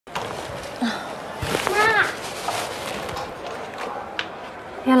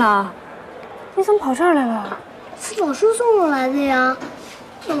燕老，你怎么跑这儿来了？是老师送我来的呀。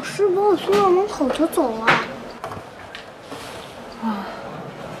老师把我送到门口就走了。啊，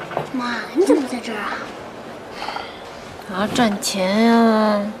妈，你怎么在这儿啊？我要赚钱呀。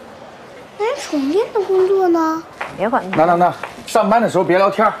那你宠店的工作呢？别管他。那，上班的时候别聊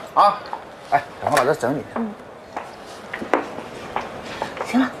天啊！哎，赶快把这整理上。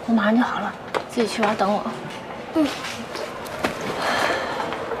行了，我马上就好了，自己去玩，等我。嗯。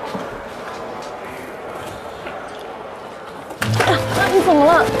你怎么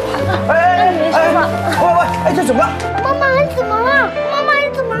了？你没事吧？喂，这怎么了？妈妈，你怎么了？妈妈，你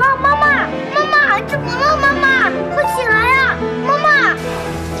怎么了？妈妈，你怎么了？妈妈，快起来呀！妈妈。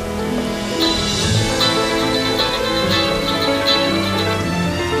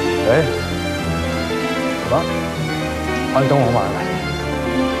哎，怎么？好，你等我，我马上来。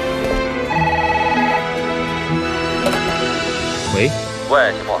喂，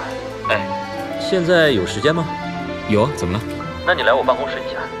秦墨，哎，现在有时间吗？有啊，怎么了？那你来我办公室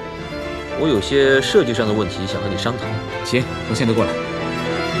一下，我有些设计上的问题想和你商讨。行，我现在过来。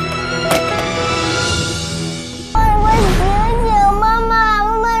快醒醒！妈妈，你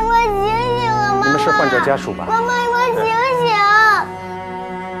快醒醒啊！妈妈，你们是患者家属吧？妈妈，你快醒醒！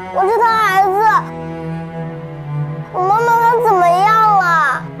我是他儿子，我妈妈她怎么样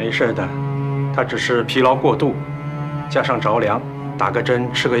了？没事的，他只是疲劳过度，加上着凉，打个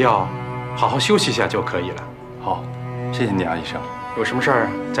针，吃个药，好好休息一下就可以了。好，谢谢你啊，医生。有什么事儿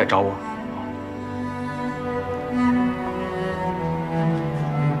再找我。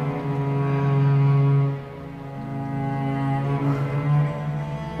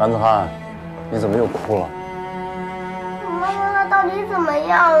男子汉，你怎么又哭了？妈妈她到底怎么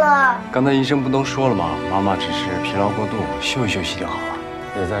样了？刚才医生不都说了吗？妈妈只是疲劳过度，休息休息就好了。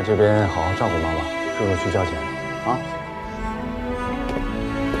你在这边好好照顾妈妈，叔叔去交钱啊。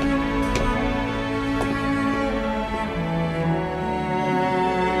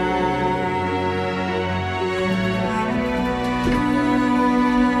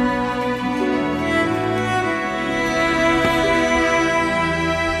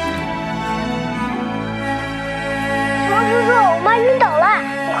我妈晕倒了，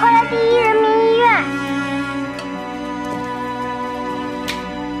你快来第一人民医院。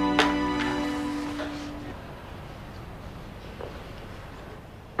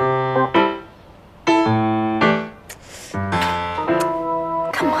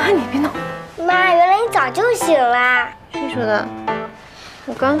干嘛你别闹！妈，原来你早就醒了。谁说的？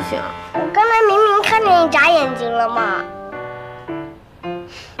我刚醒。我刚才明明看见你眨眼睛了嘛。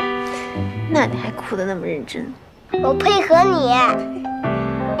那你还哭得那么认真？我配合你。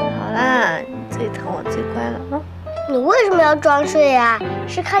好啦，你最疼我最乖了啊！你为什么要装睡啊？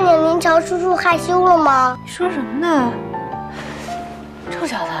是看见林乔叔叔害羞了吗？你说什么呢？臭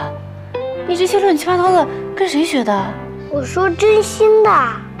小子，你这些乱七八糟的跟谁学的？我说真心的。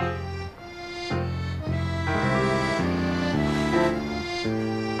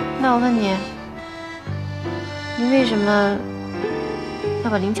那我问你，你为什么要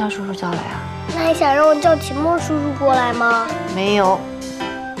把林乔叔叔叫来啊？那你想让我叫秦墨叔叔过来吗？没有，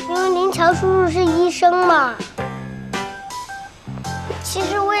因为林乔叔叔是医生嘛。其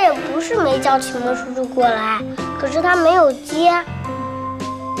实我也不是没叫秦墨叔叔过来，可是他没有接，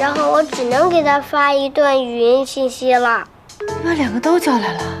然后我只能给他发一段语音信息了。你把两个都叫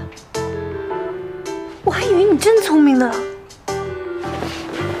来了，我还以为你真聪明呢。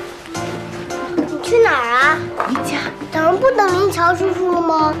你去哪儿啊？回家。咱们不等林乔叔叔了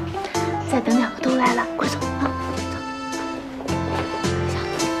吗？再等两个都来了，快走。